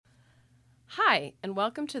Hi, and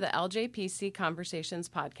welcome to the LJPC Conversations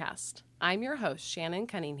podcast. I'm your host, Shannon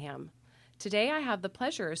Cunningham. Today I have the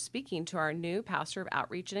pleasure of speaking to our new pastor of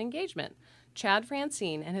outreach and engagement, Chad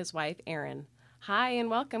Francine, and his wife, Erin. Hi, and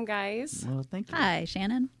welcome, guys. Well, thank you. Hi,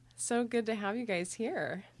 Shannon. So good to have you guys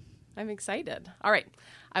here. I'm excited. All right,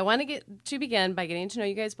 I want to begin by getting to know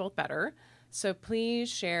you guys both better. So please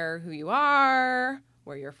share who you are,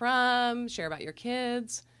 where you're from, share about your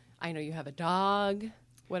kids. I know you have a dog.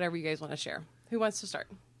 Whatever you guys want to share. Who wants to start?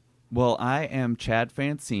 Well, I am Chad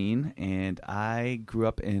Francine, and I grew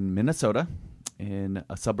up in Minnesota, in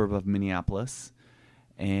a suburb of Minneapolis.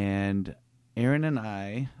 And Erin and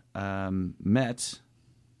I met,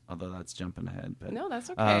 although that's jumping ahead. But, no, that's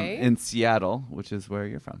okay. In Seattle, which is where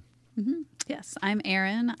you're from. Mm-hmm. Yes, I'm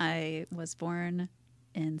Erin. I was born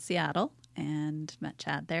in Seattle and met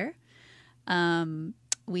Chad there.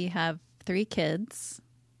 We have 3 kids.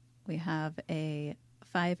 We have a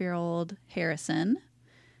 5-year-old Harrison.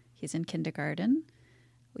 He's in kindergarten.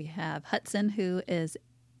 We have Hudson, who is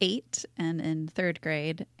 8 and in 3rd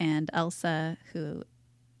grade, and Elsa, who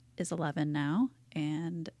is 11 now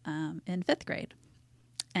and in 5th grade.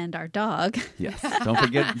 And our dog. Yes. Don't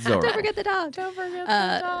forget Zorro. Don't forget the dog. Don't forget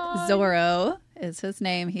the dog. Zorro is his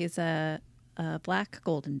name. He's a black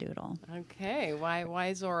golden doodle. Okay. Why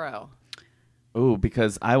Zorro? Oh,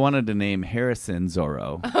 because I wanted to name Harrison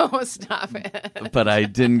Zorro. Oh, stop it. But I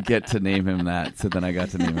didn't get to name him that, so then I got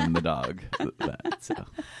to name him the dog.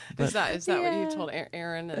 Is that what you told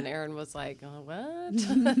Erin? And Erin was like, oh,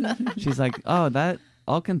 what? She's like, oh,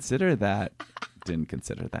 I'll consider that. Didn't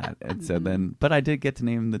consider that. And so then, but I did get to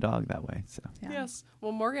name the dog that way. So Yeah. Yes.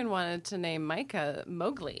 Well, Morgan wanted to name Micah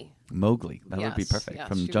Mowgli. Mowgli. That would be perfect yes,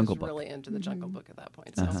 from she Jungle was Book. really into the Jungle Book at that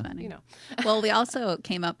point. So, That's funny. you know. Well, we also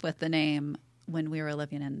came up with the name when we were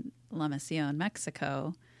living in La Misión,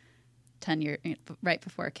 Mexico, 10 years right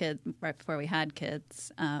before we had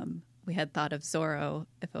kids. We had thought of Zorro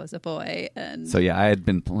if it was a boy, and So yeah, I had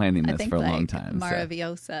been planning I this think for a long like time. so.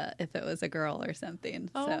 Maraviosa if it was a girl or something.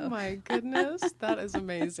 Oh so. my goodness, that is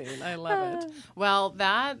amazing! I love it. Well,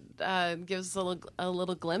 that gives a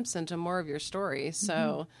little glimpse into more of your story.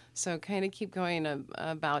 So kind of keep going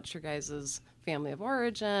about your guys' family of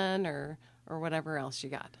origin or whatever else you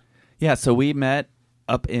got. Yeah, so we met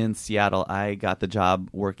up in Seattle. I got the job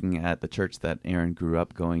working at the church that Erin grew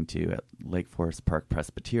up going to at Lake Forest Park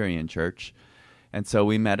Presbyterian Church. And so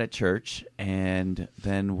we met at church, and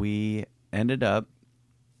then we ended up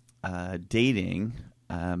dating.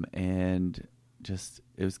 And just,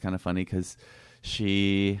 it was kind of funny because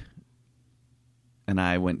she and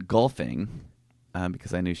I went golfing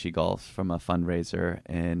because I knew she golfs from a fundraiser.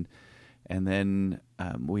 And then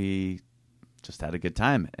we just had a good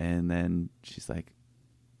time. And then she's like,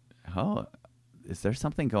 oh, is there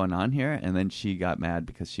something going on here? And then she got mad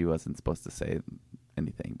because she wasn't supposed to say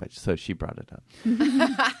anything, but so she brought it up.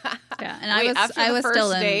 Yeah, and I was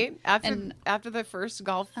still in after the first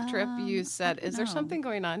golf trip. You said, "Is there know. something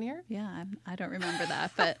going on here?" Yeah, I don't remember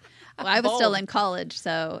that, but I was still in college,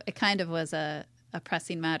 so it kind of was a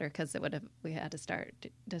pressing matter because we had to start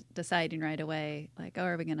deciding right away, like, oh,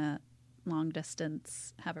 are we going to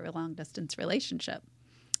have a long distance relationship?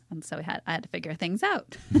 And so I had to figure things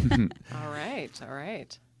out. All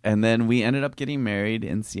right. And then we ended up getting married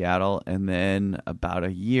in Seattle. And then about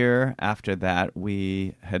a year after that,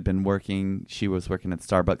 we had been working. She was working at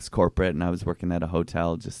Starbucks corporate, and I was working at a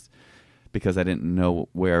hotel just because I didn't know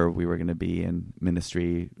where we were going to be. And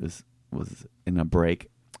ministry was in a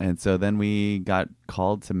break. And so then we got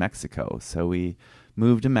called to Mexico. So we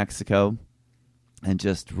moved to Mexico and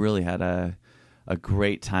just really had a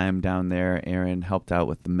great time down there. Erin helped out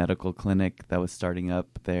with the medical clinic that was starting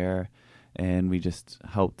up there, and we just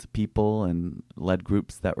helped people and led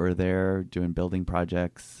groups that were there doing building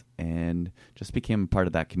projects and just became part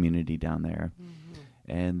of that community down there.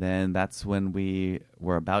 Mm-hmm. And then that's when we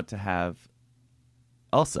were about to have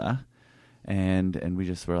Elsa, and we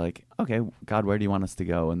just were like, okay, God, where do you want us to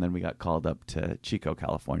go? And then we got called up to Chico,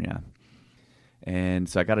 California. And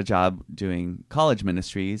so I got a job doing college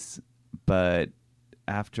ministries, but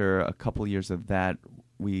after a couple years of that,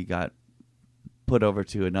 we got put over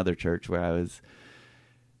to another church where I was,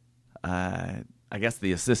 I guess,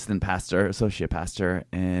 the associate pastor.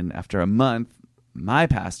 And after a month, my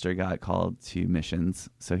pastor got called to missions.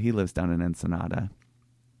 So he lives down in Ensenada.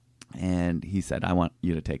 And he said, I want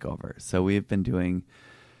you to take over. So we had been doing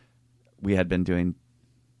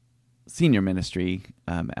senior ministry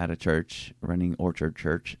at a church, running Orchard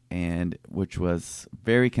Church, and which was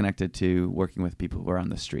very connected to working with people who are on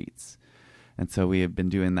the streets. And so we have been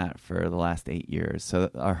doing that for the last 8 years.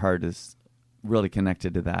 So our heart is really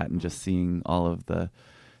connected to that, and just seeing all of the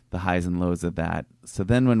the highs and lows of that. So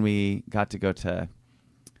then when we got to go to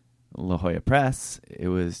La Jolla Press, it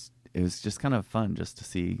was just kind of fun just to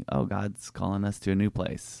see, oh, God's calling us to a new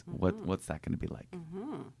place. What's that going to be like?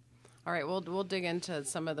 All right, we'll dig into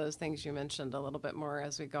some of those things you mentioned a little bit more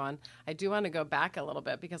as we go on. I do want to go back a little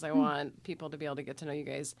bit because I want people to be able to get to know you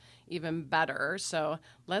guys even better. So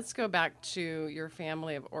let's go back to your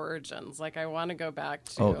family of origins. Like, I want to go back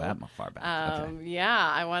to... Oh, that far back. Okay.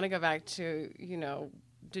 Yeah, I want to go back to,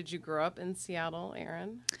 did you grow up in Seattle,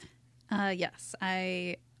 Erin? Yes,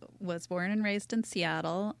 I was born and raised in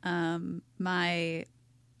Seattle. My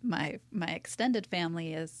extended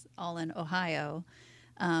family is all in Ohio.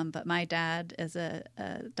 But my dad is a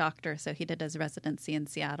doctor, so he did his residency in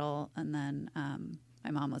Seattle, and then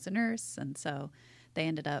my mom was a nurse, and so they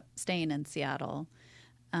ended up staying in Seattle.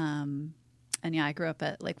 And yeah, I grew up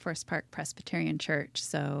at Lake Forest Park Presbyterian Church,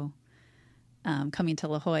 so coming to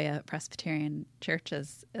La Jolla Presbyterian Church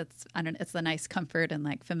it's a nice comfort and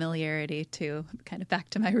like familiarity to kind of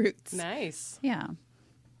back to my roots. Nice. Yeah.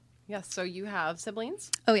 Yes. So you have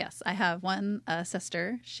siblings? Oh yes, I have one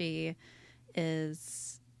sister. She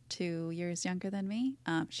is 2 years younger than me.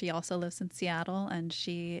 She also lives in Seattle, and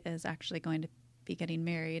she is actually going to be getting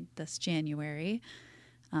married this January.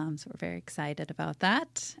 So we're very excited about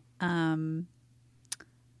that.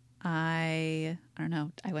 I don't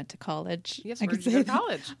know. I went to college. Yes, where did you go to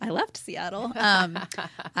college? I left Seattle. I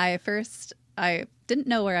didn't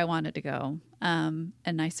know where I wanted to go, and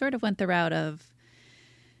I sort of went the route of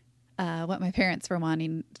what my parents were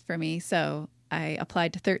wanting for me. So I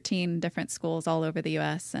applied to 13 different schools all over the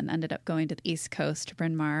U.S. and ended up going to the East Coast to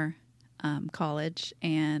Bryn Mawr College,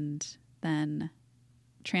 and then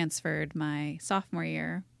transferred my sophomore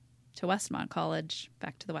year to Westmont College,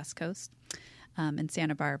 back to the West Coast, in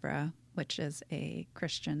Santa Barbara, which is a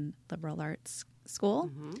Christian liberal arts school,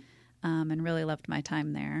 and really loved my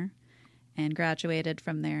time there, and graduated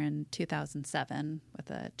from there in 2007 with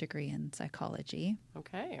a degree in psychology.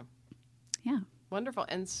 Okay. Yeah. Wonderful.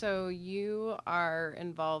 And so you are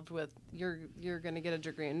involved with, you're going to get a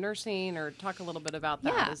degree in nursing, or talk a little bit about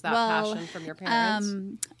that. Yeah, Is that passion from your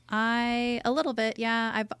parents? A little bit,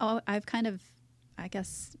 yeah. I've kind of, I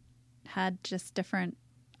guess, had just different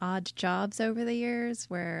odd jobs over the years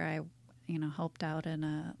where I, helped out in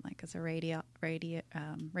as a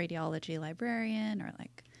radiology librarian, or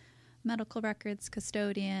like medical records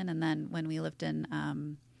custodian. And then when we lived in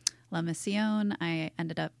La Mission, I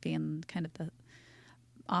ended up being kind of the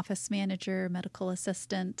office manager, medical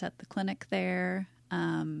assistant at the clinic there.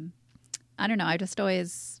 I don't know. I just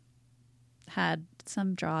always had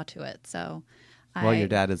some draw to it. So, well, your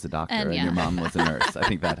dad is a doctor and your mom was a nurse. I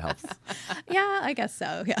think that helps. Yeah, I guess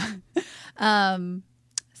so. Yeah.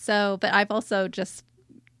 But I've also just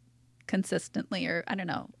consistently, or I don't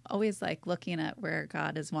know, always like looking at where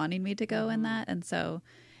God is wanting me to go in that. And so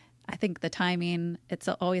I think the timing, it's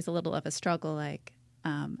always a little of a struggle, like,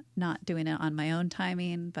 not doing it on my own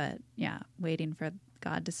timing, but waiting for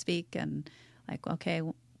God to speak and like, okay,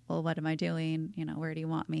 well, what am I doing? Where do you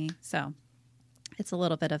want me? So it's a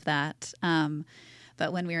little bit of that.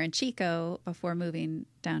 But when we were in Chico, before moving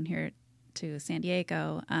down here to San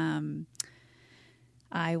Diego,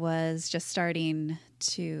 I was just starting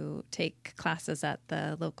to take classes at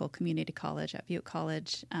the local community college at Butte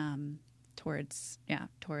College, towards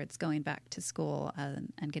going back to school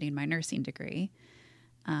and getting my nursing degree.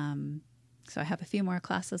 So I have a few more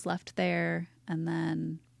classes left there, and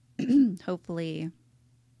then hopefully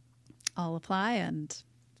I'll apply and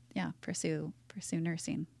pursue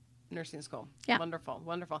nursing. Nursing school. Yeah. Wonderful.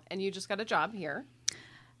 Wonderful. And you just got a job here.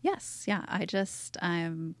 Yes. Yeah.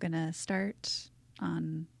 I'm going to start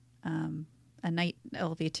on a night.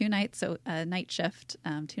 It'll be 2 nights, so a night shift,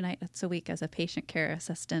 2 nights a week as a patient care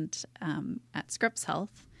assistant at Scripps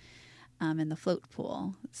Health in the float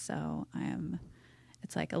pool. So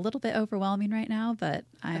it's like a little bit overwhelming right now, but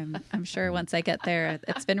I'm sure once I get there,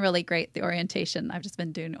 it's been really great. The orientation, I've just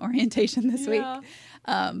been doing orientation this week.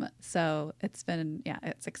 So it's been,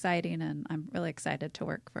 it's exciting, and I'm really excited to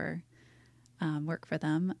work for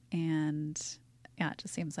them. And it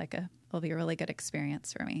just seems like it'll be a really good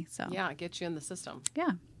experience for me. So get you in the system.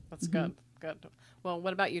 Yeah. That's good. Good. Well,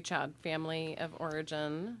 what about you, Chad? Family of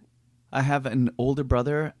origin? I have an older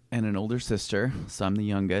brother and an older sister, so I'm the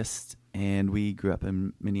youngest, and we grew up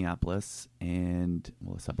in Minneapolis, a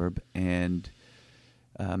suburb, and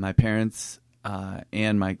my parents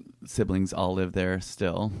and my siblings all live there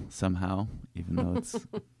still somehow, even though it's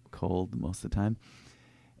cold most of the time.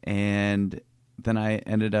 And then I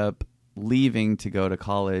ended up leaving to go to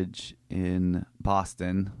college in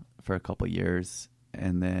Boston for a couple years,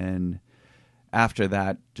 and then after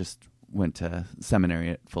that just went to seminary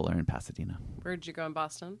at Fuller in Pasadena. Where'd you go in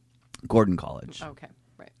Boston? Gordon College. Okay,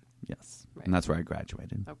 right. Yes. Right. And that's where I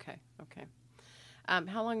graduated. Okay.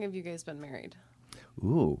 How long have you guys been married?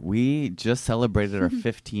 Ooh, we just celebrated our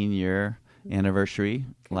 15-year anniversary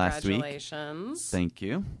last week. Congratulations. Thank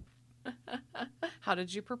you. How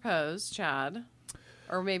did you propose, Chad?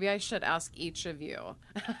 Or maybe I should ask each of you.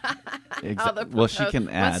 Well, she can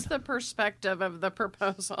add. What's the perspective of the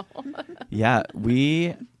proposal? Yeah,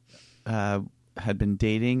 we had been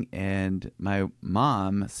dating, and my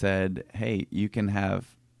mom said, hey, you can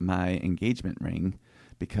have my engagement ring,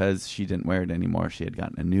 because she didn't wear it anymore. She had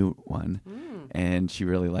gotten a new one, and she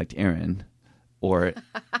really liked Aaron, or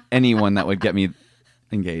anyone that would get me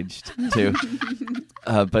engaged to,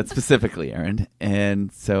 but specifically Aaron.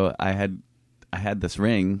 And so I had this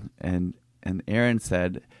ring, and Aaron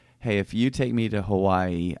said, hey, if you take me to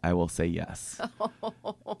Hawaii, I will say yes.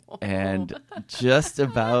 And just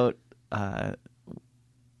about the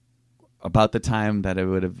time that it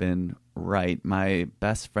would have been right, my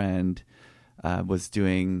best friend was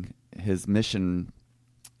doing his mission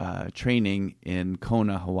training in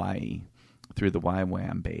Kona, Hawaii, through the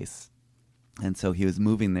YWAM base. And so he was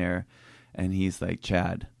moving there, and he's like,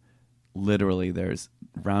 Chad, literally there's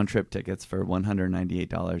round trip tickets for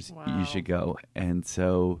 $198. Wow. You should go. And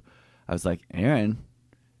so I was like, Aaron,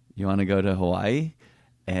 you want to go to Hawaii?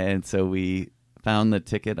 And so we found the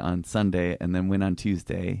ticket on Sunday and then went on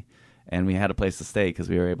Tuesday, and we had a place to stay because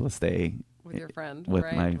we were able to stay With your friend. with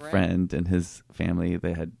right, my right. friend and his family.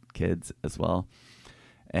 They had kids as well.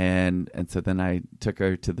 And so then I took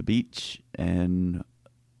her to the beach, and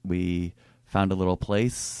we found a little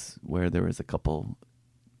place where there was a couple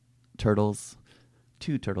turtles,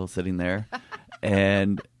 2 turtles sitting there.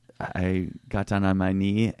 And I got down on my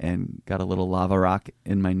knee and got a little lava rock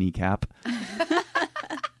in my kneecap.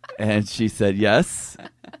 And she said yes.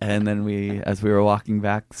 And then as we were walking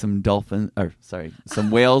back, some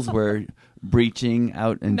whales were breaching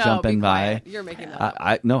out and No, jumping be by. quiet. You're making that up.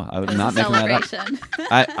 I was not making that up. Celebration.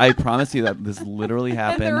 I promise you that this literally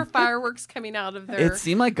And there were happened. fireworks coming out of their It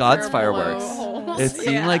seemed like God's their fireworks. blowholes. It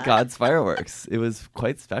seemed Yeah. like God's fireworks. It was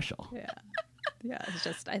quite special. Yeah. Yeah, it's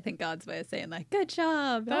just, I think, God's way of saying, like, good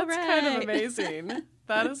job. That's all right. kind of amazing.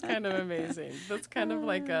 That is kind of amazing. That's kind of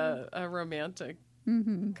like a romantic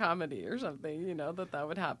comedy or something, that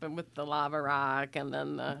would happen with the lava rock and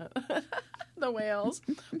then the whales.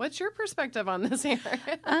 What's your perspective on this,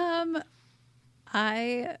 Aaron?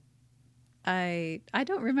 I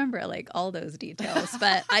don't remember like all those details,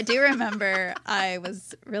 but I do remember I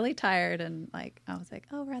was really tired and I was like,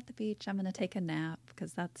 oh, we're at the beach. I'm going to take a nap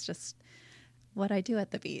because that's just what I do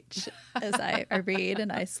at the beach is I read and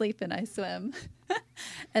I sleep and I swim.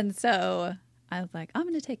 And so I was like, I'm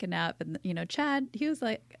going to take a nap. And, Chad, he was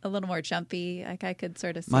like a little more jumpy. Like I could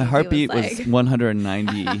sort of see My heartbeat was, was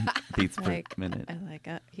 190 beats per like, minute. I like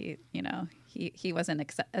he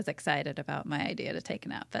wasn't as excited about my idea to take a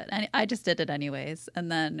nap, but I just did it anyways. And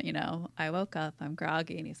then I woke up, I'm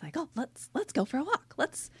groggy, and he's like, "Oh, let's go for a walk.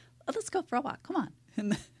 Let's go for a walk. Come on."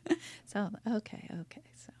 And so okay.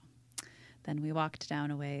 So then we walked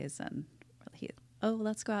down a ways, and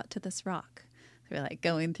let's go out to this rock. So we're like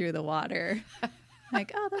going through the water.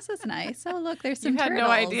 Like, oh, this is nice. Oh, look, there's some You had turtles.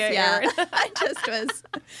 no idea, Yeah, Erin. I just was.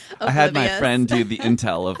 I had my oblivious. friend do the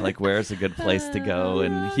intel of like where's a good place to go,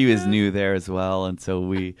 and he was new there as well, and so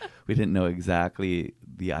we didn't know exactly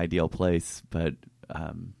the ideal place, but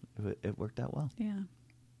it worked out well. Yeah,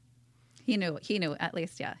 he knew at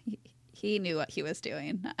least. Yeah, he knew what he was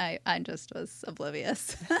doing. I just was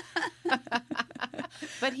oblivious.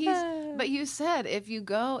 But you said if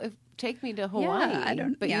take me to Hawaii,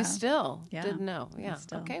 you still didn't know. Yeah.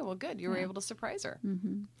 Okay, well, good. You were able to surprise her.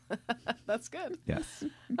 Mm-hmm. That's good. Yes.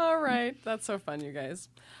 All right. That's so fun, you guys.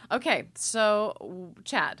 Okay, so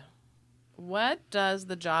Chad, what does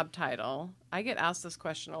the job title? I get asked this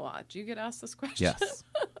question a lot. Do you get asked this question? Yes.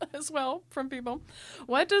 As well from people.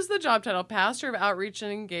 What does the job title, Pastor of Outreach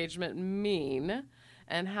and Engagement, mean?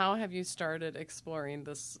 And how have you started exploring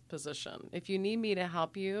this position? If you need me to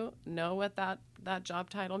help you know what that job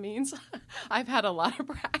title means, I've had a lot of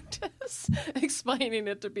practice explaining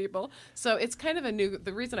it to people. So it's kind of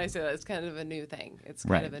the reason I say that is kind of a new thing. It's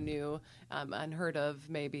kind of a new, unheard of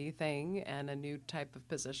maybe thing and a new type of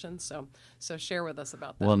position. So share with us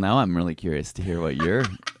about that. Well, now I'm really curious to hear what your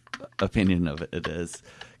opinion of it is,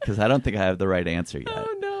 because I don't think I have the right answer yet.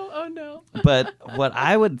 Oh no. But what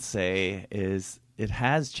I would say is it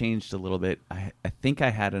has changed a little bit. I think I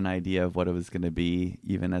had an idea of what it was going to be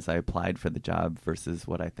even as I applied for the job versus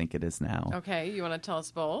what I think it is now. Okay, you want to tell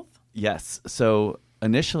us both? Yes. So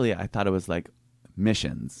initially I thought it was like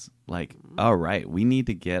missions, like, all right, we need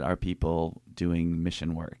to get our people doing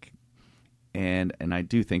mission work. And I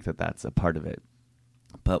do think that that's a part of it.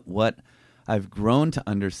 But what I've grown to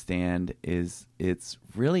understand is it's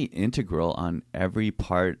really integral on every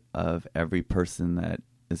part of every person that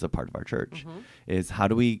is a part of our church. Is how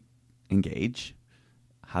do we engage?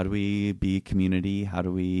 How do we be community? How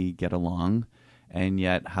do we get along? And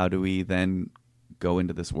yet, how do we then go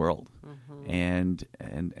into this world and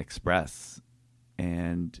express?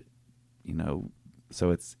 And, you know,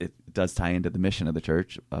 so it does tie into the mission of the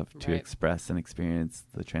church to express and experience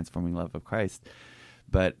the transforming love of Christ.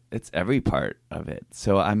 But it's every part of it.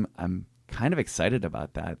 So I'm kind of excited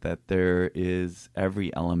about that there is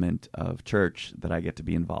every element of church that I get to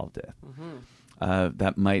be involved with.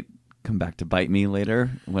 That might come back to bite me later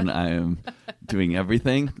when I'm doing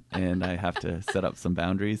everything and I have to set up some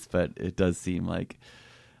boundaries. But it does seem like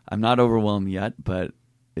I'm not overwhelmed yet, but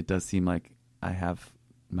it does seem like I have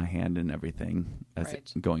my hand in everything as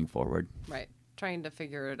going forward. Right. Trying to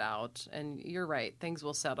figure it out. And you're right. Things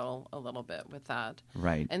will settle a little bit with that.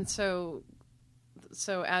 Right. And so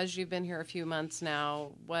as you've been here a few months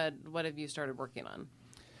now, what have you started working on?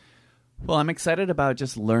 Well, I'm excited about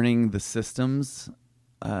just learning the systems.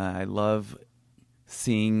 I love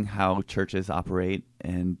seeing how churches operate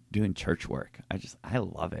and doing church work. I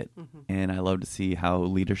love it. And I love to see how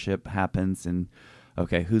leadership happens and,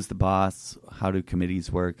 okay, who's the boss? How do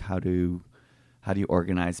committees work? How do you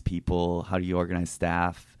organize people? How do you organize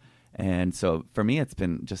staff? And so for me, it's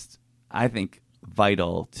been just, I think,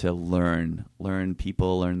 vital to learn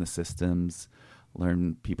people, learn the systems,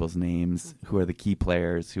 learn people's names, who are the key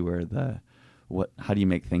players, how do you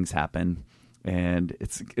make things happen? And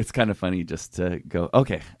it's kind of funny just to go,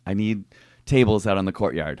 okay, I need tables out on the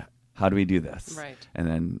courtyard. How do we do this? Right. And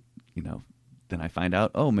then, then I find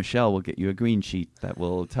out, Michelle will get you a green sheet that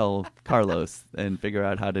will tell Carlos and figure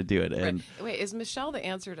out how to do it. And wait, is Michelle the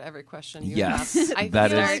answer to every question you yes, ask? I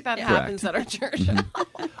feel like that correct. happens at our church.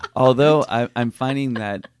 Although I'm finding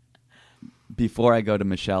that before I go to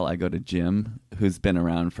Michelle, I go to Jim, who's been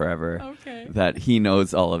around forever. Okay. That he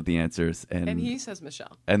knows all of the answers. And he says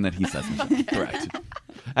Michelle. And that he says Michelle. Correct.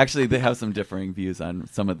 Actually, they have some differing views on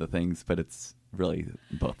some of the things, but it's really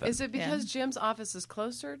both of them. Is it because Jim's office is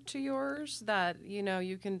closer to yours that,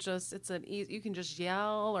 you can just, you can just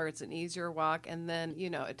yell, or it's an easier walk, and then,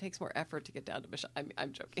 it takes more effort to get down to Michelle?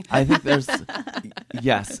 I'm joking. I think there's,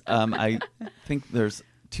 yes. I think there's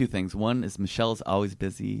two things. One is Michelle is always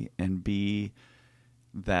busy, and B,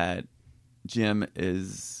 that Jim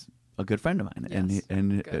is a good friend of mine, yes.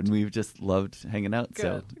 and we've just loved hanging out.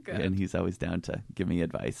 Good. And he's always down to give me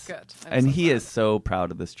advice. Good. And he is so proud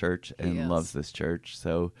of this church and loves this church.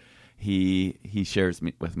 So he shares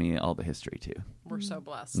with me all the history too. We're so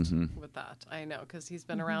blessed with that. I know, because he's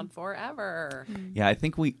been around forever. Yeah, I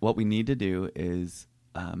think what we need to do is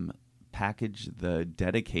package the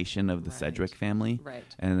dedication of the Sedgwick family,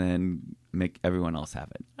 and then make everyone else have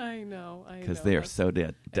it. I know. Because they are so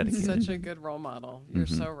dedicated. It's such a good role model. You're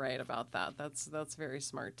so right about that. That's very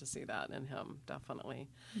smart to see that in him, definitely.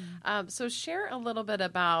 So share a little bit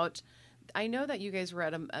about, I know that you guys were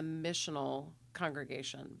at a missional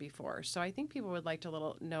congregation before, so I think people would like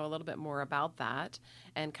to know a little bit more about that,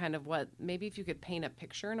 and kind of what, maybe if you could paint a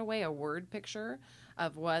picture in a way, a word picture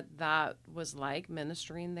of what that was like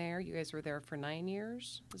ministering there. You guys were there for 9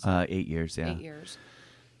 years? 8 years, yeah. 8 years.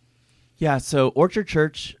 Yeah, so Orchard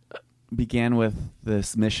Church began with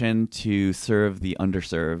this mission to serve the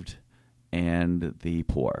underserved and the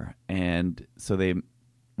poor. And so they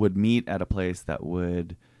would meet at a place that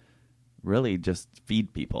would really just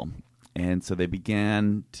feed people. And so they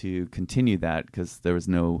began to continue that because there was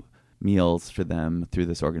no meals for them through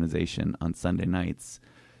this organization on Sunday nights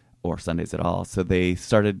or Sundays at all. So they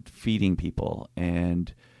started feeding people.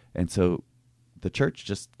 And so the church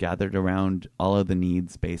just gathered around all of the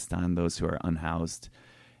needs based on those who are unhoused.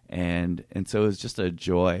 And so it was just a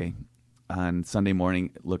joy. On Sunday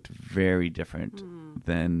morning, it looked very different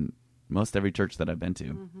than most every church that I've been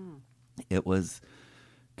to. It was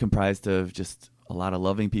comprised of just a lot of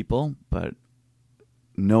loving people, but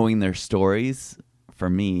knowing their stories for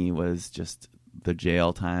me was just the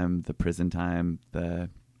jail time, the prison time, the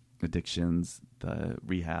addictions, the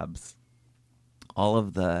rehabs, all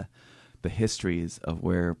of the histories of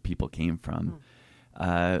where people came from,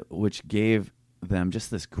 which gave them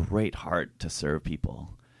just this great heart to serve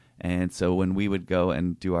people. And so when we would go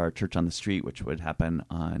and do our church on the street, which would happen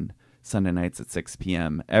on Sunday nights at 6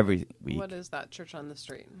 p.m. every week. What is that, Church on the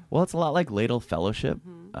Street? Well, it's a lot like Ladle Fellowship.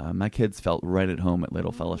 My kids felt right at home at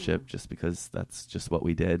Ladle Fellowship just because that's just what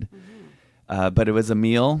we did. But it was a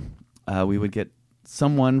meal. We would get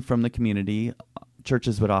someone from the community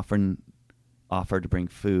churches would often offer to bring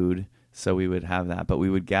food, so we would have that. But we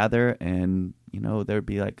would gather, and there'd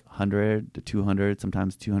be like 100 to 200,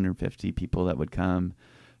 sometimes 250 people that would come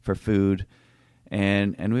for food,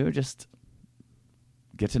 and we would just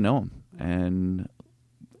get to know them and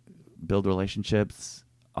build relationships,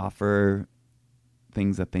 offer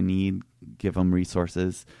things that they need, give them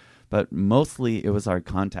resources. But mostly it was our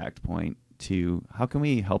contact point to how can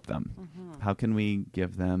we help them? Mm-hmm. How can we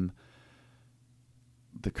give them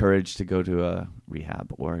the courage to go to a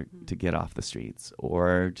rehab or to get off the streets,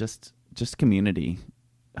 or just community.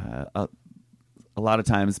 A lot of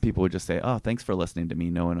times people would just say, "Oh, thanks for listening to me.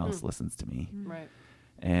 No one else listens to me." Right.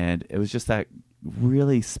 And it was just that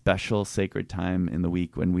really special, sacred time in the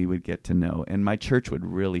week when we would get to know. And my church would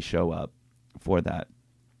really show up for that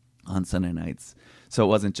on Sunday nights. So it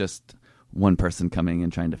wasn't just one person coming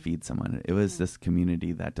and trying to feed someone. It was this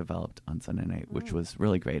community that developed on Sunday night, which was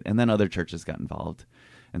really great. And then other churches got involved.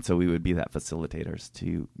 And so we would be that facilitators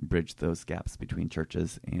to bridge those gaps between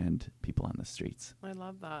churches and people on the streets. I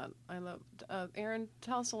love that. Erin,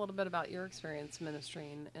 tell us a little bit about your experience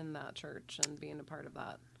ministering in that church and being a part of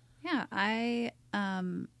that. Yeah, I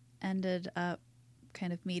ended up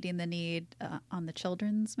kind of meeting the need on the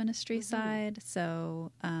children's ministry side.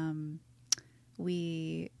 So I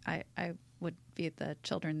would be the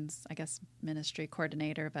children's, I guess, ministry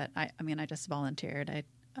coordinator, but I just volunteered. I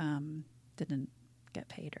didn't get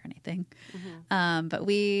paid or anything. But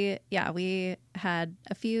we had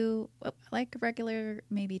a few, like regular,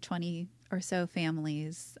 maybe 20 or so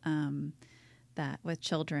families that with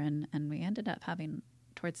children, and we ended up having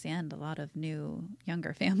towards the end a lot of new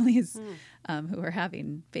younger families who were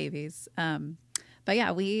having babies. But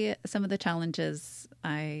yeah, some of the challenges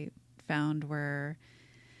I found were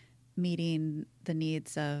meeting the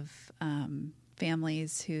needs of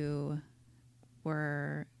families who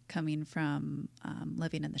were coming from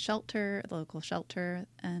living in the local shelter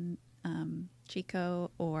in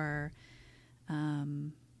Chico, or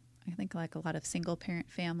I think like a lot of single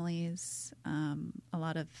parent families, a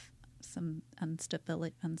lot of some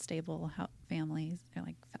unstable families, or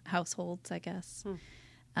like households, I guess.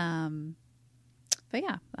 But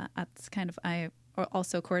yeah, that's kind of, I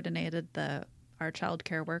also coordinated our child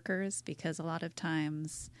care workers, because a lot of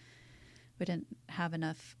times we didn't have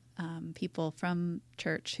enough people from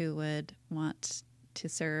church who would want to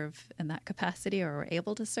serve in that capacity or were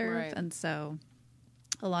able to serve. Right. And so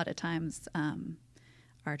a lot of times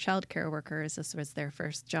our child care workers, this was their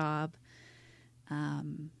first job.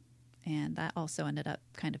 And that also ended up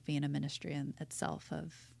kind of being a ministry in itself,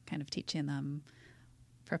 of kind of teaching them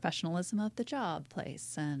professionalism of the job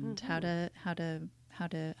place and how to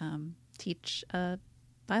teach a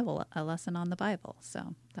lesson on the Bible.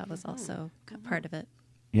 So that was also part of it.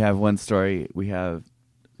 Yeah, I have one story. We had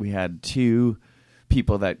two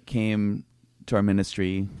people that came to our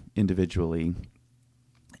ministry individually,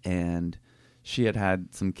 and she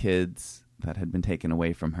had some kids that had been taken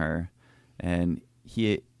away from her, and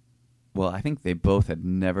I think they both had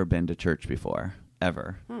never been to church before,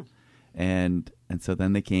 ever. And so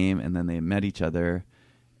then they came, and then they met each other,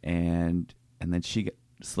 and then she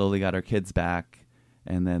slowly got her kids back,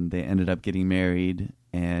 and then they ended up getting married.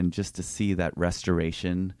 And just to see that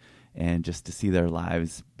restoration, and just to see their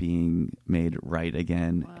lives being made right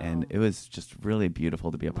again. Wow. And it was just really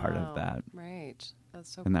beautiful to be a part of that. Right. That's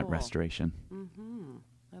so cool. And that restoration.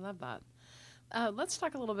 I love that. Let's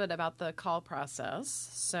talk a little bit about the call process.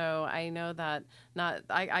 So I know that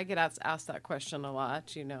I get asked that question a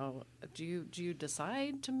lot. Do you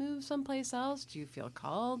decide to move someplace else? Do you feel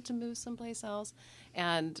called to move someplace else?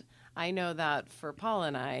 And I know that for Paul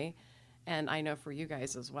and I know for you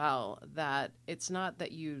guys as well, that it's not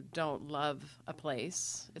that you don't love a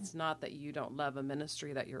place. It's not that you don't love a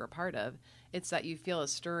ministry that you're a part of. It's that you feel a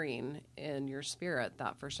stirring in your spirit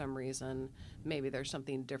that for some reason maybe there's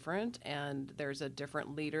something different, and there's a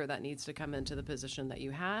different leader that needs to come into the position that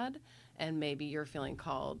you had, and maybe you're feeling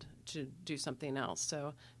called to do something else.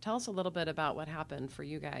 So tell us a little bit about what happened for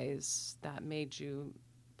you guys that made you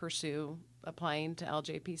pursue applying to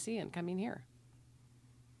LJPC and coming here.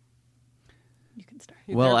 You can start.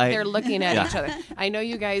 Well, they're looking at each other. I know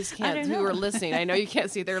you guys can't, who are listening, I know you can't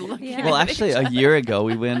see, they're looking at Well, actually, a year ago,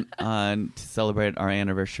 we went on to celebrate our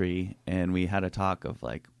anniversary, and we had a talk of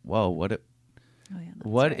like, whoa,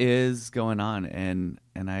 what is going on? And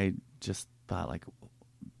I just thought, like,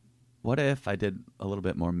 what if I did a little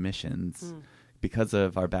bit more missions? Because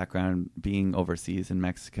of our background being overseas in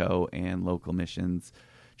Mexico and local missions,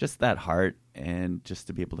 just that heart, and just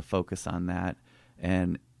to be able to focus on that.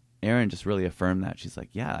 And Erin just really affirmed that. She's like,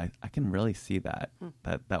 yeah, I can really see that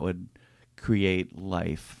would create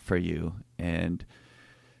life for you. And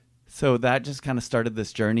so that just kind of started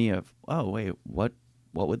this journey of, oh, wait, what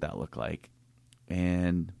would that look like?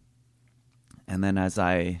 And then as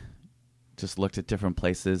I just looked at different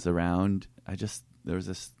places around, there was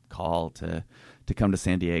this call to come to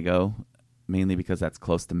San Diego, mainly because that's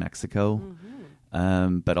close to Mexico,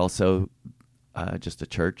 but also just a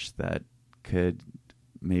church that could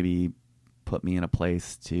maybe put me in a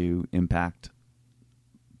place to impact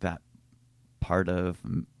that part of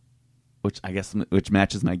which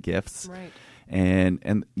matches my gifts, Right.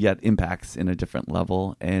 and yet impacts in a different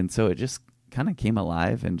level. And so it just kind of came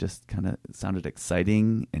alive and just kind of sounded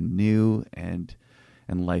exciting and new and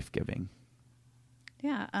life-giving.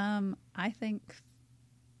 Yeah, I think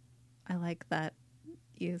I like that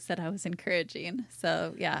you said I was encouraging.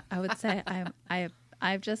 So yeah, I would say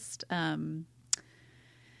I've just I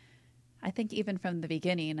think even from the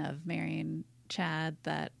beginning of marrying Chad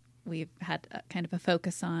that we've had kind of a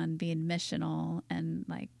focus on being missional and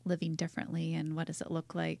like living differently, and what does it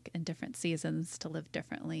look like in different seasons to live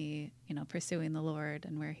differently, pursuing the Lord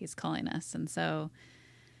and where He's calling us. And so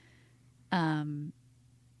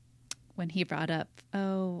when he brought up,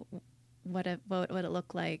 what would it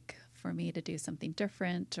look like for me to do something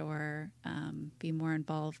different or be more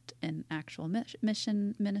involved in actual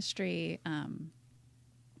mission ministry,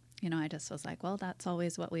 I just was like, well, that's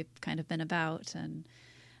always what we've kind of been about, and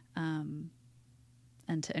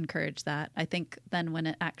to encourage that. I think then when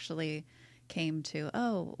it actually came to,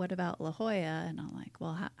 what about La Jolla? And I'm like,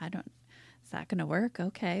 well, is that going to work?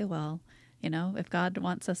 Okay, well, if God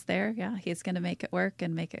wants us there, yeah, He's going to make it work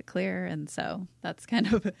and make it clear. And so that's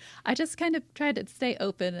kind of, I just kind of tried to stay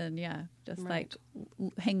open and just Right. like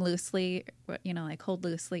hang loosely, like hold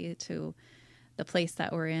loosely to the place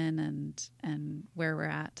that we're in and where we're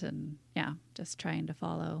at, and just trying to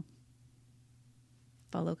follow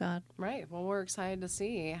God. Right. Well, we're excited to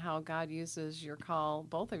see how God uses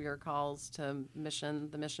both of your calls to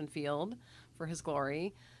the mission field for His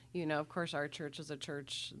glory. Of course, our church is a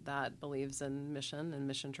church that believes in mission and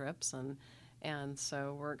mission trips, and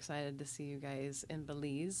so we're excited to see you guys in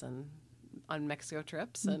Belize and on Mexico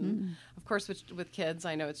trips. And of course, with kids,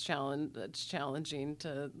 I know it's challenging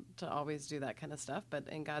to always do that kind of stuff, but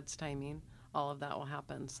in God's timing, all of that will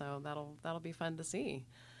happen. So that'll be fun to see.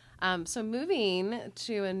 So moving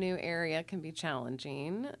to a new area can be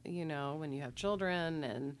challenging, when you have children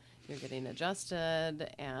and you're getting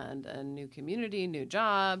adjusted, and a new community, new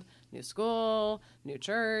job, new school, new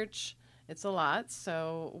church. It's a lot.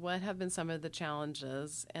 So what have been some of the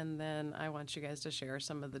challenges? And then I want you guys to share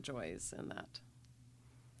some of the joys in that.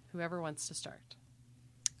 Whoever wants to start.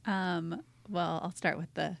 Well, I'll start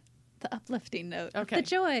with the uplifting note. Okay. The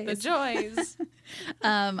joys. The joys.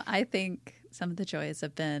 I think some of the joys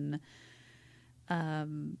have been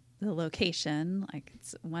the location. Like,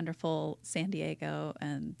 it's wonderful, San Diego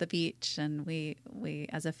and the beach, and we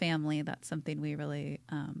as a family, that's something we really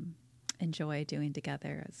enjoy doing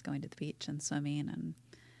together, is going to the beach and swimming.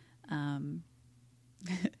 And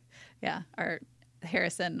our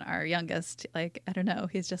Harrison, our youngest, like, I don't know,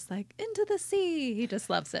 he's just like, into the sea. He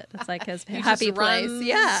just loves it. It's like his happy place.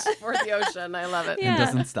 Yeah. For the ocean. I love it. And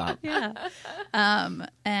doesn't stop. Yeah.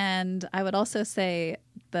 And I would also say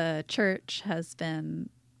the church has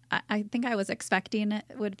been, I think I was expecting it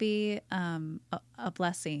would be a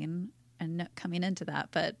blessing and coming into that,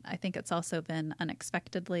 but I think it's also been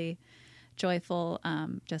unexpectedly joyful,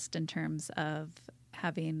 just in terms of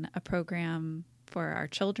having a program for our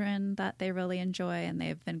children that they really enjoy, and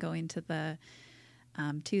they've been going to the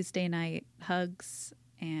Tuesday night hugs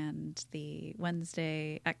and the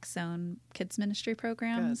Wednesday X Zone kids ministry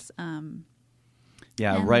programs.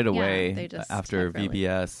 Yeah, and, right away they just after have really-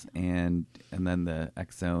 VBS and then the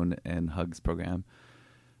X Zone and Hugs program,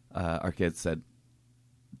 our kids said,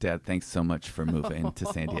 "Dad, thanks so much for moving to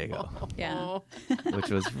San Diego," Yeah. which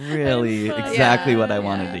was really exactly what I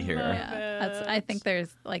wanted to Yeah. hear. Yeah. I think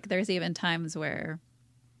there's even times where,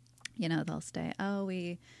 they'll say, "Oh,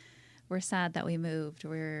 we're sad that we moved.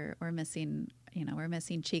 We're missing, we're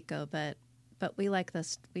missing Chico, but we like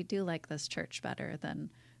this. We do like this church better than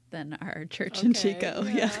our church in Chico."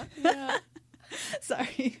 Yeah.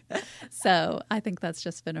 Sorry. So I think that's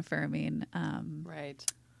just been affirming. Right.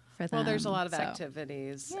 For them. Well, there's a lot of So,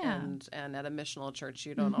 activities, Yeah. and at a missional church,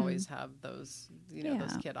 you don't always have those, those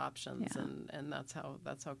Yeah. kid options, Yeah. and that's how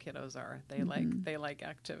kiddos are. They like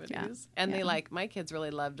activities, Yeah. and Yeah. they like. My kids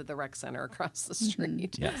really loved the rec center across the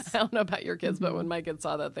street. Yes. I don't know about your kids, but when my kids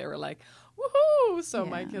saw that, they were like, "Woohoo!" So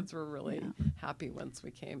my Yeah. kids were really happy once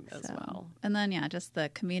we came as So, well. And then, just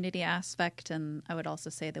the community aspect. And I would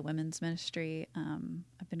also say the women's ministry.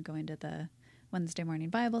 I've been going to the Wednesday morning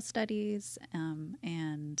Bible studies,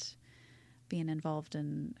 and being involved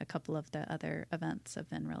in a couple of the other events have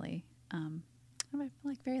been really, I feel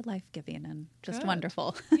like very life-giving and just Good.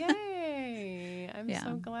 wonderful. Yay. I'm Yeah.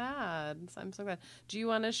 so glad. I'm so glad. Do you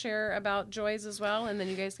want to share about joys as well? And then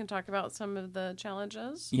you guys can talk about some of the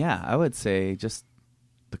challenges. Yeah, I would say just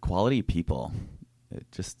the quality of people.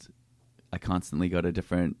 I constantly go to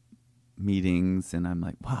different meetings and I'm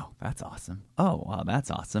like, wow, that's awesome. Oh, wow,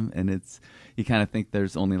 that's awesome. And you kind of think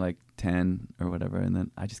there's only like 10 or whatever. And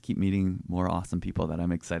then I just keep meeting more awesome people that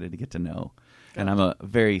I'm excited to get to know. Good. And I'm a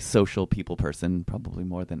very social people person, probably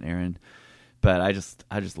more than Aaron. But I just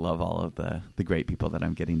love all of the great people that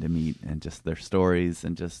I'm getting to meet and just their stories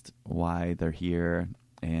and just why they're here.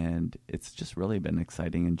 And it's just really been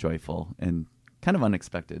exciting and joyful and kind of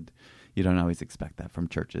unexpected. You don't always expect that from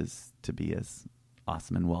churches to be as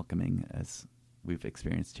awesome and welcoming as we've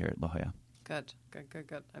experienced here at La Jolla. Good.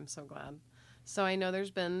 I'm so glad. So I know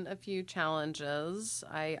there's been a few challenges.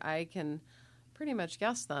 I can pretty much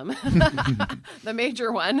guess them. The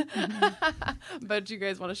major one. But do you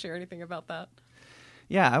guys want to share anything about that?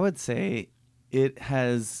 Yeah, I would say it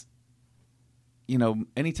has,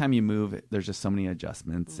 anytime you move, there's just so many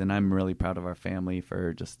adjustments. And I'm really proud of our family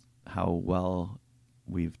for just how well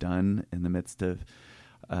we've done in the midst of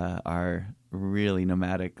our really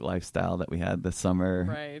nomadic lifestyle that we had this summer.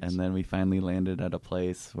 Right. And then we finally landed at a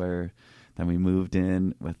place where then we moved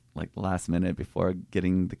in with like the last minute before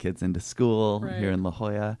getting the kids into school Right. here in La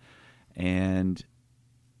Jolla, and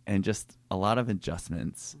just a lot of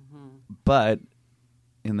adjustments. But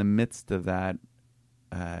in the midst of that,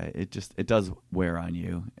 it does wear on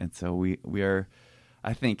you. And so we are,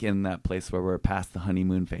 I think, in that place where we're past the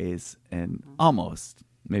honeymoon phase and almost,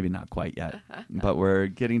 maybe not quite yet, but we're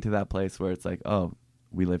getting to that place where it's like, oh,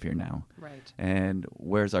 we live here now. Right. And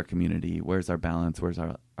where's our community? Where's our balance? Where's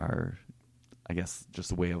our I guess,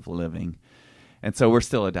 just way of living? And so we're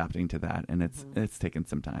still adapting to that, and it's taken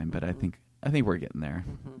some time, but I think we're getting there.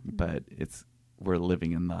 But we're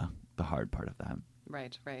living in the hard part of that.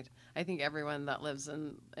 Right. I think everyone that lives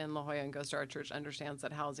in La Jolla and goes to our church understands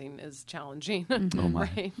that housing is challenging Oh my.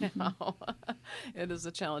 right now. It is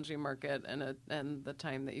a challenging market, and the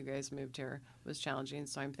time that you guys moved here was challenging.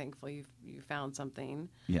 So I'm thankful you found something,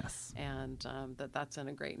 Yes. and that's in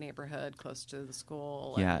a great neighborhood close to the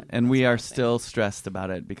school. Yeah, and we are that's amazing. still stressed about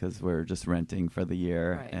it because we're just renting for the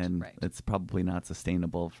year, Right, and right. it's probably not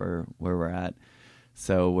sustainable for where we're at.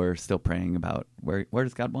 So we're still praying about where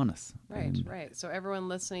does God want us? Right. And Right. So everyone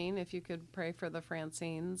listening, if you could pray for the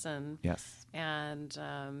Francines and yes.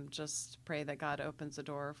 just pray that God opens the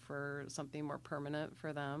door for something more permanent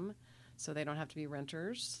for them, so they don't have to be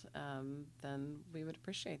renters, then we would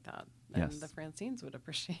appreciate that, and Yes. the Francines would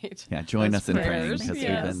appreciate. Yeah, join those us in praying prayers. because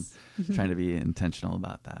Yes. we've been trying to be intentional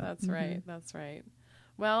about that. That's right. That's right.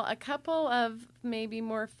 Well, a couple of maybe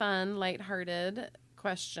more fun, lighthearted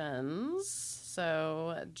questions.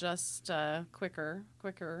 So just quicker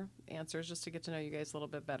answers just to get to know you guys a little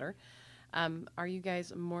bit better. Are you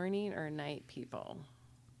guys morning or night people?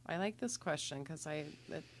 I like this question because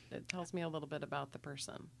it tells me a little bit about the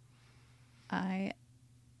person. I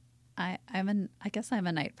guess I'm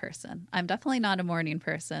a night person. I'm definitely not a morning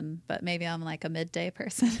person, but maybe I'm like a midday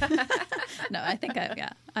person. No, I think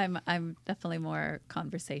I'm definitely more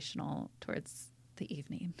conversational towards the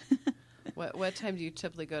evening. What time do you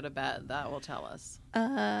typically go to bed? That will tell us.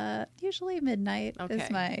 Usually midnight is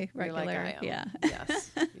my You're regular. like I am. Yeah.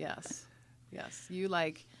 Yes. You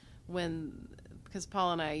like because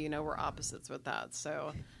Paul and I, we're opposites with that.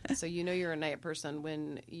 So you're a night person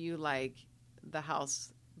when you like the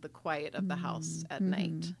house, the quiet of the house at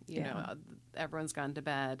night. You know, everyone's gone to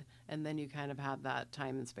bed, and then you kind of have that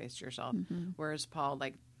time and space to yourself. Whereas Paul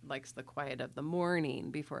likes the quiet of the morning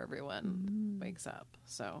before everyone wakes up.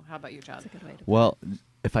 So how about you, Chad? That's a good way to Well,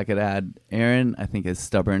 if I could add, Erin, I think is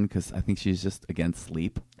stubborn because I think she's just against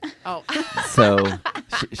sleep. Oh, So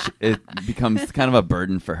it becomes kind of a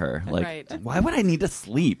burden for her. Like, Right. why would I need to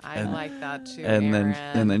sleep? I like that too. and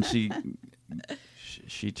Aaron. then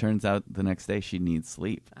she turns out the next day she needs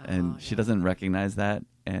sleep, and she doesn't recognize that,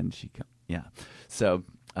 and so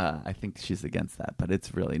I think she's against that, but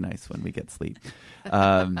it's really nice when we get sleep.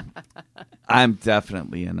 I'm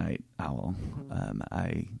definitely a night owl.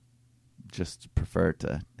 I just prefer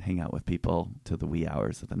to hang out with people to the wee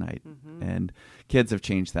hours of the night, and kids have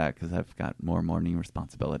changed that because I've got more morning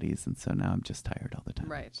responsibilities, and so now I'm just tired all the time.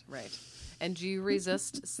 Right. And do you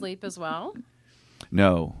resist sleep as well?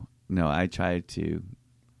 No, I try to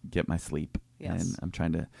get my sleep. Yes.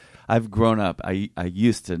 And I've grown up. I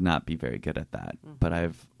used to not be very good at that, but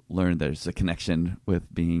I've learned there's a connection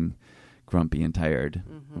with being grumpy and tired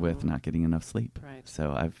with not getting enough sleep. Right.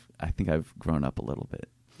 So I think I've grown up a little bit,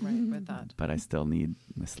 Right, with that. but I still need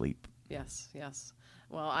my sleep. Yes, yes.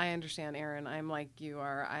 Well, I understand, Aaron. I'm like you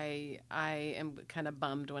are. I am kind of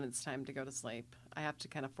bummed when it's time to go to sleep. I have to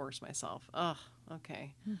kind of force myself. Oh,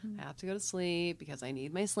 okay. I have to go to sleep because I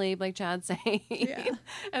need my sleep, like Chad's saying. Yeah.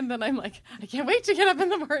 And then I'm like, I can't wait to get up in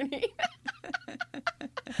the morning.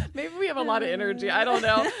 Maybe we have a lot of energy. I don't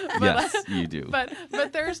know. But, Yes, you do. But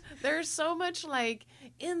there's so much like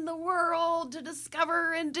in the world to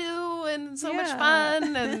discover and do, and so much Yeah.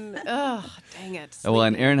 fun, and dang it. Well,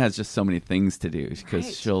 and sleeping. Erin has just so many things to do because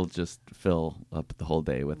Right. she'll just fill up the whole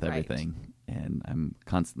day with Right. everything. And I'm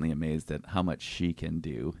constantly amazed at how much she can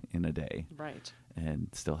do in a day Right. and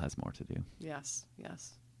still has more to do. Yes.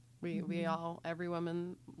 Yes. We all, every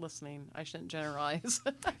woman listening, I shouldn't generalize.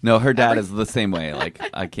 No, her dad is the same way. Like,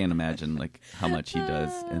 I can't imagine like how much he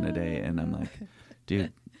does in a day. And I'm like,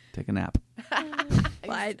 dude, take a nap.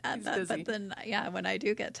 Well, I add he's that, busy. but then, yeah, when I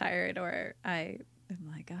do get tired or I'm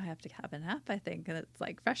like, oh, I have to have a nap, I think. And it's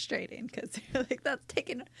like frustrating because you're like, that's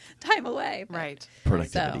taking time away. But, Right.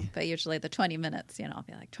 Productivity. So, but usually the 20 minutes, I'll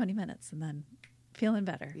be like 20 minutes and then feeling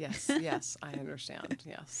better. Yes. Yes. I understand.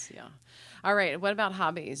 Yes. Yeah. All right. What about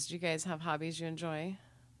hobbies? Do you guys have hobbies you enjoy?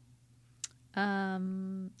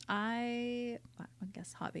 I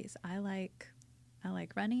guess hobbies. I like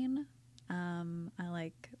running. I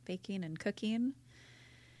like baking and cooking.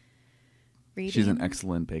 Reading. She's an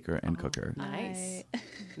excellent baker and cooker. Nice.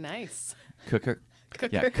 Nice. Cooker? Cooker.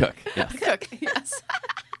 Yeah, cook. Yes. Cook. Yes.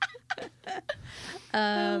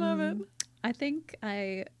 I love it. I think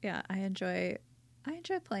I enjoy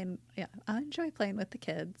playing. Yeah, I enjoy playing with the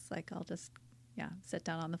kids. Like I'll just sit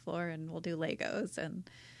down on the floor and we'll do Legos and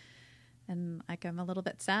like I'm a little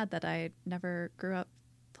bit sad that I never grew up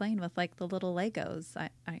playing with like the little Legos. I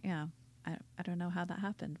don't know how that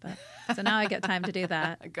happened, but so now I get time to do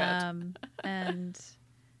that. Good.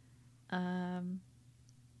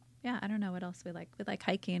 Yeah, I don't know what else we like. We like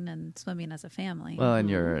hiking and swimming as a family. Well, and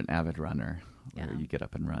you're an avid runner where Yeah. you get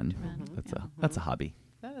up and run. That's a hobby.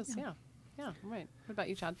 That is, yeah. Yeah. Right. What about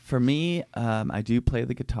you, Chad? For me, I do play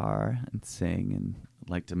the guitar and sing and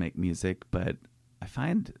like to make music, but I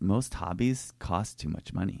find most hobbies cost too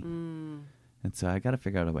much money. And so I got to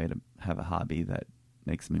figure out a way to have a hobby that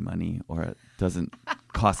makes me money or it doesn't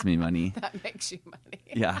cost me money. That makes you money.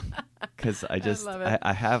 Yeah, because I love it.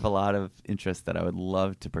 I have a lot of interests that I would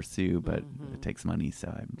love to pursue, but it takes money. So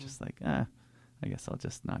I'm just like, I guess I'll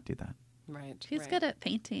just not do that. Right. He's right. good at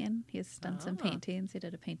painting. He's done some Ah. paintings. He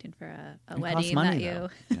did a painting for a It costs wedding money, that though.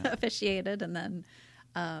 you Yeah. officiated. And then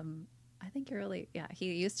I think you're really,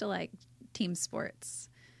 he used to like team sports.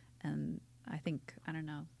 And I think, I don't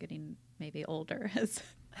know, getting maybe older has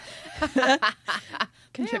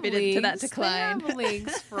contributed to that decline. They have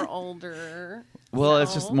leagues for older. Well,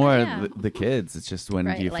 it's just So- more Yeah. the kids. It's just when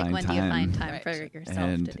Right, do you like find when time? do you find time Right. for yourself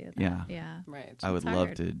And, to do that? yeah. Yeah. Right. I would It's love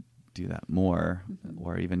hard. to do that more,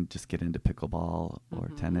 or even just get into pickleball or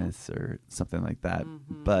tennis or something like that.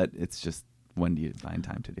 But it's just when do you find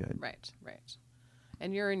time to do it? Right. Right.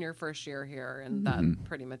 And you're in your first year here, and that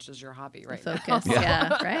pretty much is your hobby right now. Focus.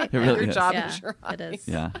 Yeah. Right. It really Your is. job Yeah, is your it hobby. is.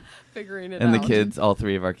 Yeah. Figuring it And out. the kids, all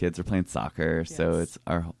three of our kids are playing soccer, so Yes. it's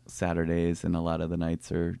our Saturdays, and a lot of the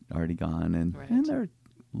nights are already gone, and Right. they're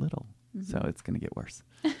little, so it's going to get worse.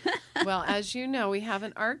 Well, as you know, we have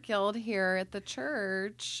an art guild here at the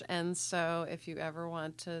church. And so if you ever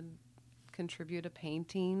want to contribute a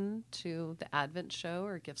painting to the Advent show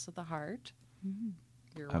or Gifts of the Heart,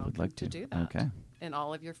 you're I welcome would like to to. do that Okay. in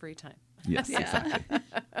all of your free time. Yes, exactly.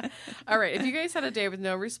 All right. If you guys had a day with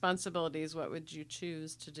no responsibilities, what would you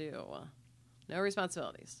choose to do? No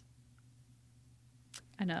responsibilities.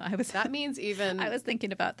 I know. That means even I was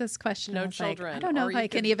thinking about this question. No I was like, children, I don't know or if you I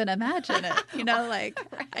can could- even imagine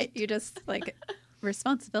it. You just like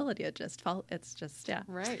responsibility. It's just, yeah.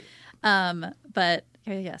 right. But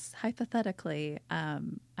yes, hypothetically,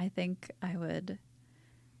 I think I would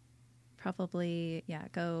probably,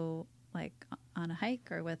 go like on a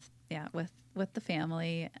hike or with the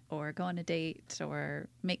family or go on a date or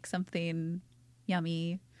make something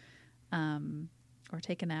yummy, or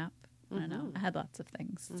take a nap. I don't know. I had lots of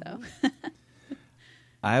things. So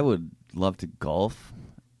I would love to golf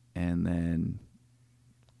and then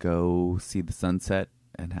go see the sunset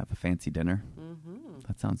and have a fancy dinner.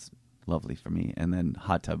 That sounds lovely for me. And then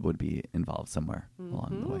hot tub would be involved somewhere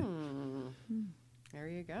along the way. There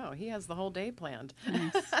you go. He has the whole day planned.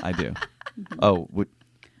 I do. Oh, would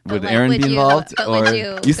But Aaron would be you- involved? but Or would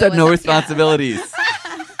you you said go no with- yeah. responsibilities.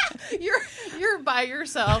 You're by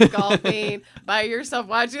yourself golfing, by yourself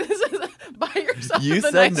watching this, by yourself. You at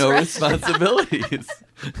the said nice no restaurant. responsibilities.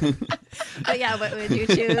 But yeah, what would you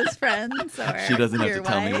choose, friends or She doesn't have to your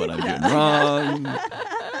tell me what wife? I'm doing wrong.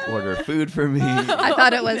 Order food for me. I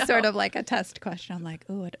thought it was sort of like a test question. I'm like,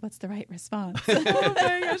 ooh, what's the right response? Oh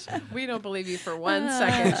my gosh. We don't believe you for 1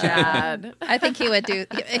 second, Chad. I think he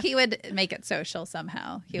would make it social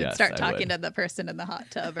somehow. He would Yes, start I talking would. to the person in the hot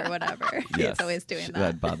tub or whatever. Yes, He's always doing that.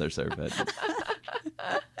 That bothers her, but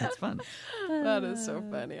it's fun. That is so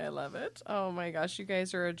funny. I love it. Oh my gosh, you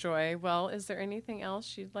guys are a joy. Well, is there anything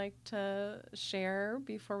else you'd like to share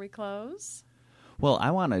before we close? Well,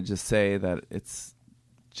 I want to just say that it's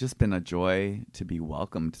just been a joy to be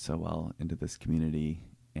welcomed so well into this community,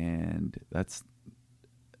 and that's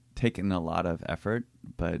taken a lot of effort,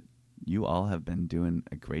 but you all have been doing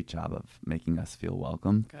a great job of making us feel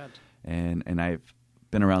welcome. Good. And I've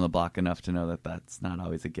been around the block enough to know that that's not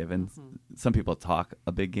always a given. Mm-hmm. Some people talk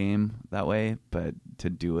a big game that way, but to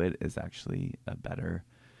do it is actually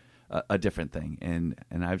a different thing. And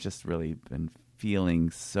I've just really been feeling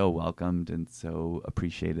so welcomed and so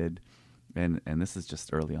appreciated. And this is just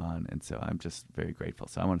early on. And so I'm just very grateful.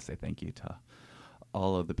 So I want to say thank you to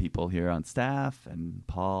all of the people here on staff and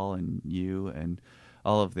Paul and you and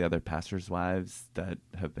all of the other pastors' wives that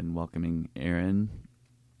have been welcoming Aaron.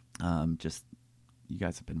 Just you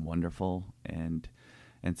guys have been wonderful, and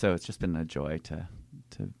so it's just been a joy to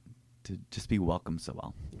just be welcomed so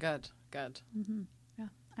well. Good. Mm-hmm. Yeah,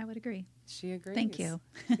 I would agree. She agrees. Thank you.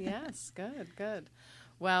 Yes, good.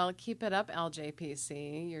 Well, keep it up,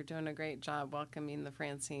 LJPC. You're doing a great job welcoming the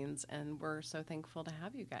Francines, and we're so thankful to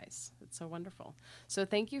have you guys. It's so wonderful. So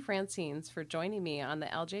thank you, Francines, for joining me on the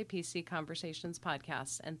LJPC Conversations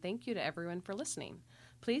podcast, and thank you to everyone for listening.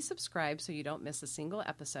 Please subscribe so you don't miss a single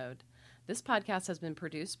episode. This podcast has been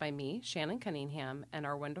produced by me, Shannon Cunningham, and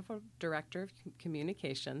our wonderful Director of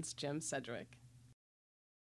Communications, Jim Sedgwick.